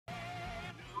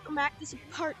welcome back. This is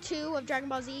part 2 of Dragon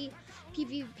Ball Z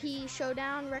PvP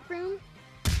Showdown Rec Room.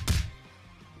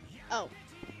 Oh.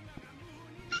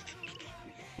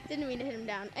 Didn't mean to hit him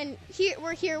down. And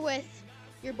we're here with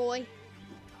your boy,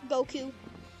 Goku,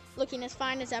 looking as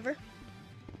fine as ever.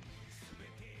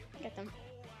 Get them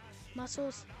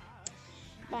muscles.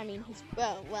 But I mean, he's,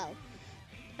 well,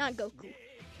 not Goku.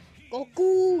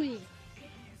 Goku!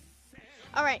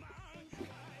 Alright.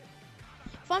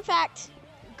 Fun fact,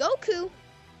 Goku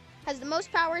has the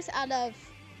most powers out of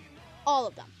all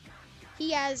of them.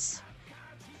 He has,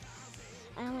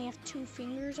 I only have 2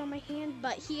 fingers on my hand,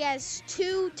 but he has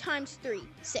 2 times 3,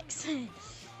 6. I'm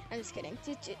just kidding.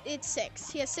 It's 6.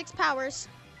 He has 6 powers,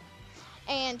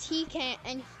 and he can't,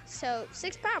 and so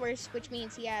 6 powers, which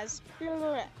means he has,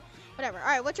 whatever. All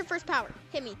right, what's your first power?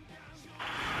 Hit me.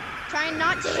 Try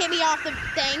not to hit me off the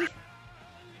thing.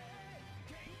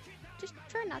 Just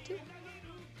try not to.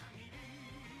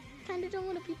 Kinda don't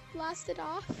want to be blasted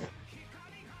off.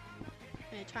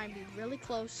 I'm gonna try and be really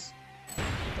close with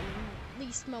the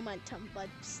least momentum, but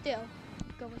still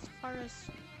go as far as.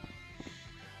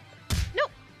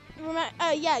 Nope.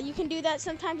 Yeah, you can do that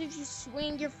sometimes if you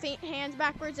swing your hands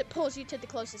backwards. It pulls you to the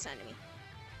closest enemy.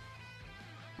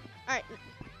 All right.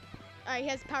 He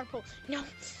has the power pull. No.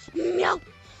 You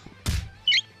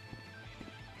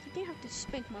think I have to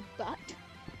spank my butt?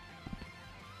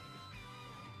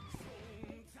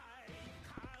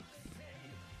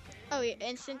 Oh yeah,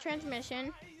 instant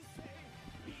transmission.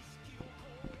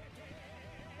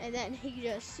 And then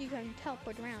you can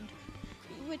teleport around,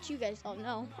 which you guys all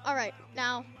know. Alright,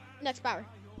 now, next power.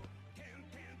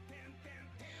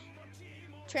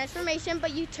 Transformation,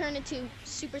 but you turn into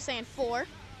Super Saiyan 4.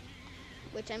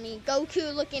 Which, I mean,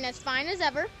 Goku looking as fine as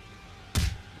ever.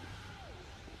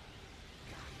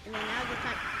 And then now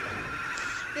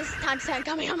this is time to send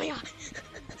Kamehameha.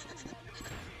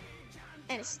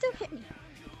 And it still hit me.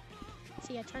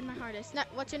 See, I tried my hardest.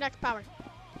 What's your next power?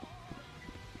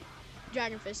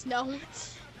 Dragon Fist. No.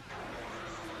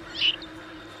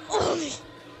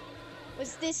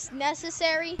 Was this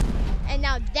necessary? And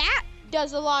now that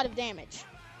does a lot of damage.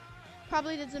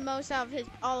 Probably does the most out of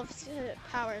all of his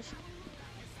powers.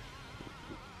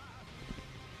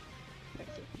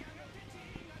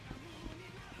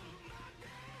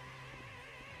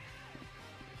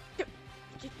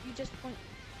 You just point.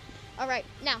 All right,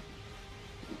 now.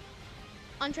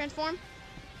 Untransform.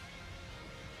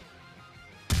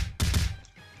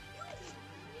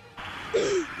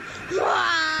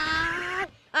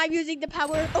 I'm using the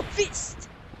power of fist.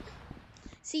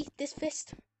 See this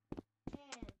fist?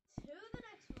 And to the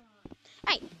next one.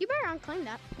 Hey, you better unclaim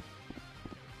that.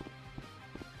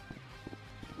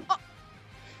 Oh.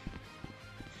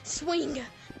 Swing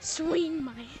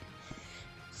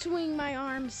my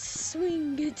arms,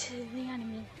 swing it to the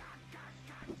enemy.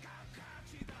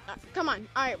 Come on.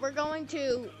 All right, we're going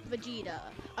to Vegeta.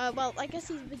 Well, I guess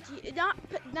he's Vegeta.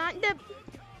 Not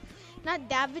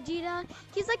that Vegeta.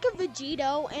 He's like a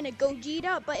Vegito and a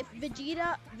Gogeta, but if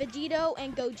Vegito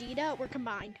and Gogeta were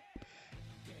combined.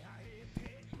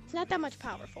 He's not that much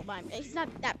powerful, but he's not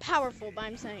that powerful, but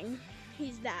I'm saying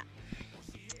he's that.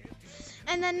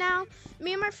 And then now,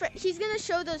 me and my friend, he's gonna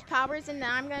show those powers, and then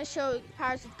I'm gonna show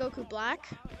powers of Goku Black.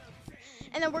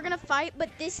 And then we're gonna fight, but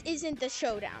this isn't the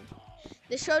showdown.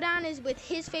 The showdown is with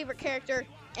his favorite character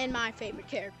and my favorite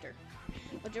character,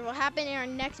 which will happen in our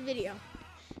next video.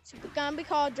 It's gonna be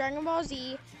called Dragon Ball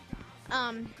Z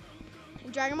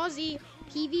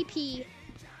PvP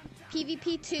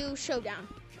 2 Showdown,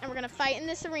 and we're gonna fight in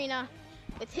this arena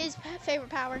with his favorite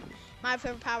power, my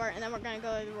favorite power, and then we're gonna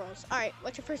go to the rules. All right,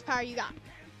 what's your first power you got?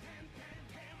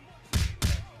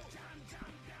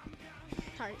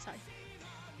 Sorry.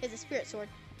 It's a spirit sword,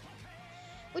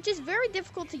 which is very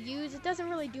difficult to use. It doesn't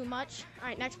really do much. All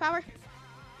right, next power.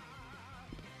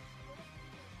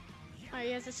 All right,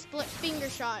 he has a split finger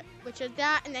shot, which is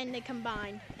that, and then they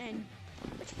combine, and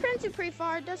which prints it pretty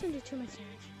far. It doesn't do too much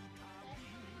damage.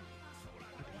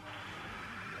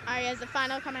 All right, he has the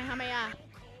final Kamehameha,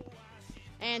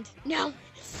 and no.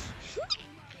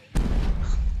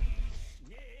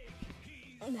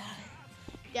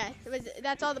 Yeah,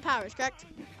 that's all the powers, correct?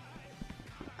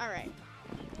 All right.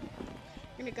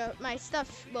 Gonna go. My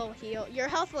stuff will heal. Your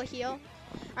health will heal.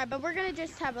 All right, but we're gonna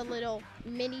just have a little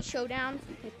mini showdown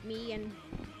with me and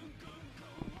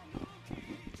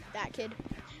that kid.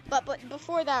 But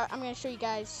before that, I'm gonna show you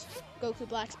guys Goku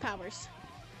Black's powers.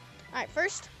 All right,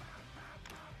 first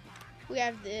we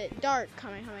have the Dark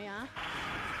Kamehameha.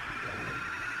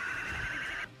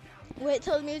 Wait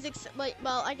till the music's like,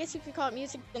 well, I guess you could call it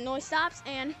music. The noise stops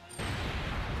and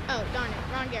oh darn it,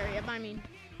 wrong area. I mean.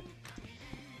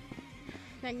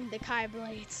 Then the Kai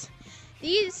Blades.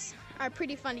 These are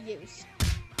pretty fun to use.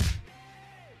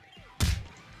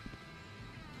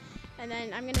 And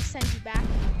then I'm gonna send you back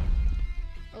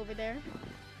over there.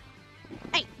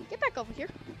 Hey, get back over here.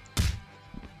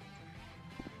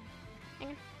 Hang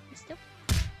on, I'm still.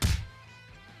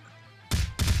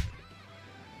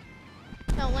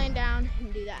 Now land down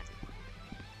and do that.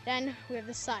 Then we have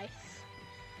the scythe.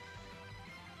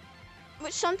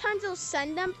 Which sometimes it'll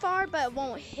send them far, but it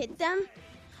won't hit them.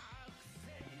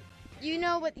 You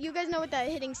guys know what that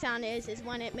hitting sound is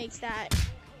when it makes that.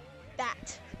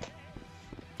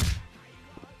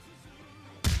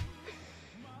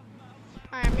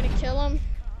 Alright, I'm gonna kill him.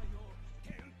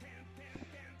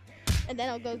 And then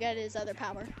I'll go get his other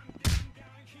power.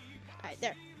 Alright,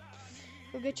 there.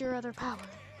 Go get your other power.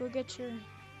 Go get your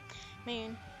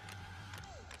man.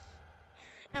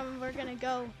 And we're gonna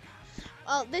go.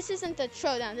 Well, this isn't the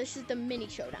showdown, this is the mini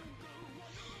showdown.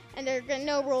 And there are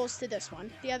no rules to this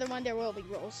one. The other one, there will be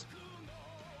rules.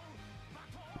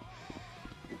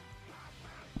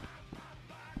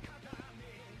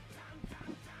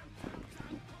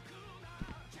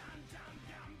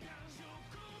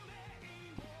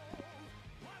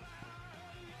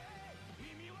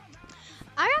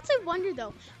 I actually wonder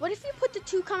though, what if you put the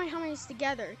two Kamehamehas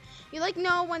together? You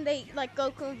know when they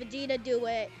Goku and Vegeta do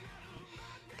it,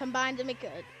 combined to make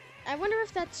a. I wonder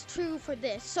if that's true for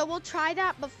this. So we'll try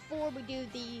that before we do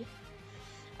the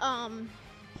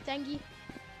thingy.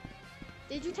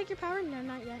 Did you take your power? No,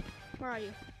 not yet. Where are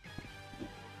you?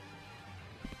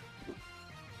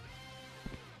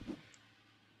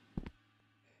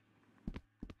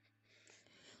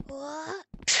 What?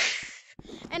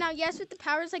 And now, yes, with the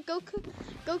powers like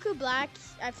Goku Black,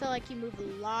 I feel like you move a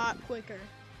lot quicker.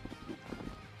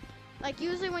 Like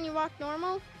usually when you walk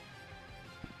normal.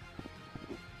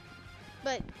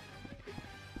 But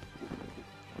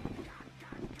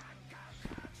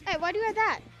hey, why do you have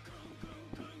that?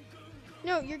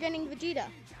 No, you're getting Vegeta.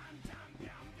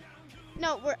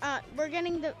 No, we're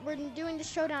doing the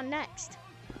showdown next.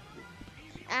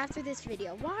 After this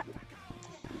video. What?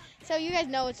 So you guys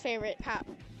know his favorite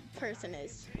person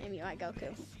is MUI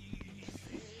Goku.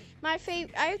 I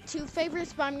have two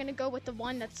favorites, but I'm gonna go with the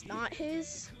one that's not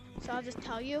his. So I'll just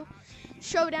tell you.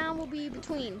 Showdown will be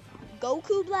between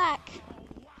Goku Black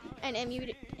and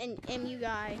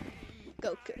MUI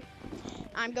Goku.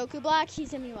 I'm Goku Black,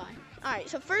 he's MUI. Alright,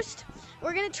 so first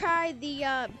we're gonna try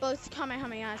the both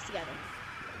Kamehamehas together.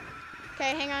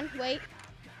 Okay, hang on, wait.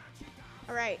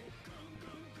 Alright.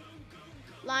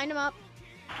 Line them up.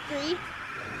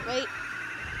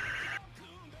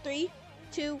 3,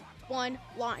 2, 1,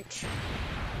 launch.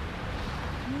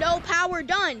 No power,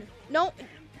 done. No,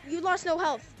 you lost no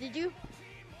health, did you?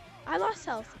 I lost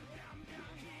health.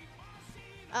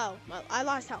 Oh, well, I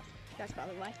lost health. That's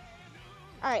probably why.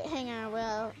 Alright, hang on,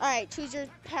 well. Alright, choose your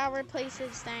power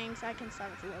places, thanks. I can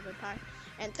start with a little bit of power.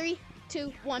 And 3,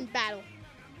 2, 1, battle.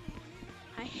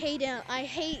 I hate him. I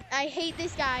hate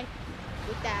this guy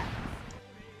with that.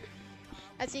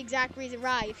 That's the exact reason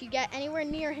why. If you get anywhere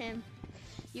near him,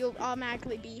 you'll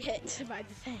automatically be hit by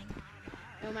the thing.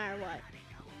 No matter what.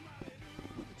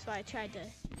 So I tried to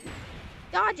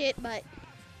dodge it, but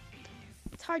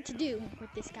it's hard to do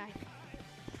with this guy.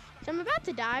 So I'm about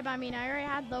to die, but I mean, I already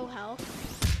had low health.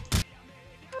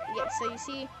 Yeah, so you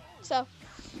see. So,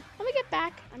 let me get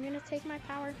back. I'm going to take my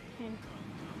power and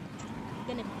I'm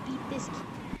going to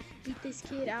beat this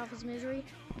kid out of his misery.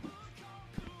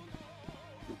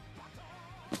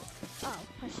 Oh,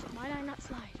 why did I not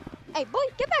slide? Hey, boy,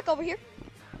 get back over here.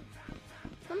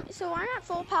 So I'm at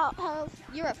full health.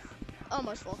 You're at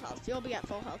almost full health. You'll be at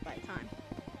full health by the time.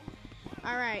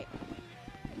 Alright.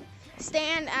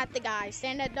 Stand at the guy.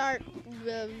 Stand at Dark.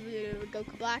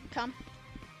 Goku Black, come.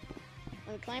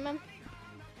 Let me claim him.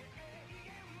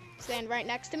 Stand right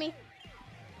next to me.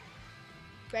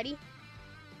 Ready,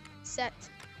 set,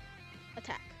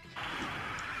 attack.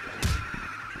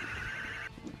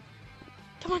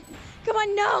 Come on, come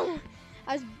on, no!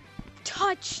 I was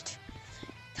touched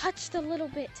a little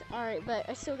bit. All right, but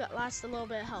I still lost a little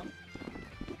bit of health.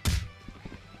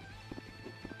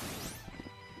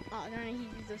 Oh, no, he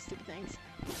used those stupid things.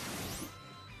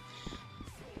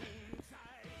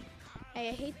 Hey,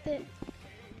 I hate that.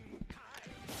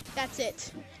 That's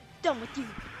it. Done with you.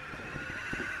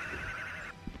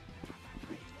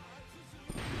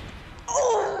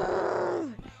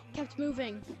 Oh! Kept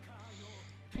moving.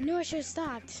 I knew I should have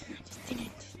stopped. I just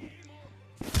didn't.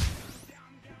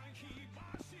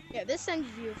 Yeah, this sends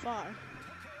you far.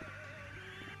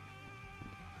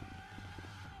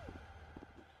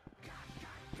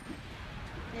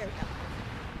 There we go.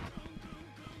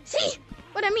 See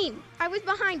what I mean? I was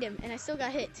behind him, and I still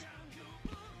got hit.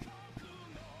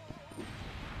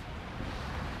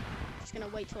 Just gonna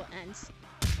wait till it ends.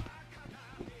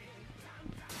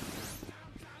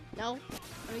 No,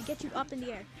 let me get you up in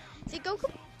the air. See,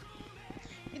 Goku,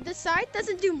 the side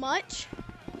doesn't do much.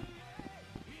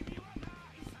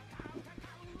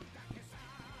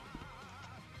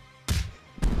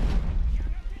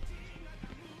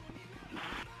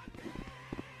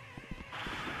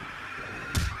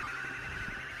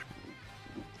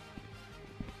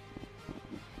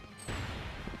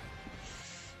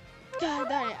 God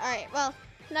darn it. Alright, well,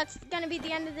 that's gonna be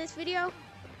the end of this video.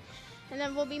 And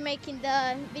then we'll be making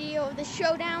the video of the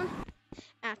showdown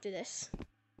after this.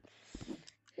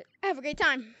 Have a great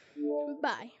time.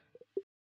 Bye.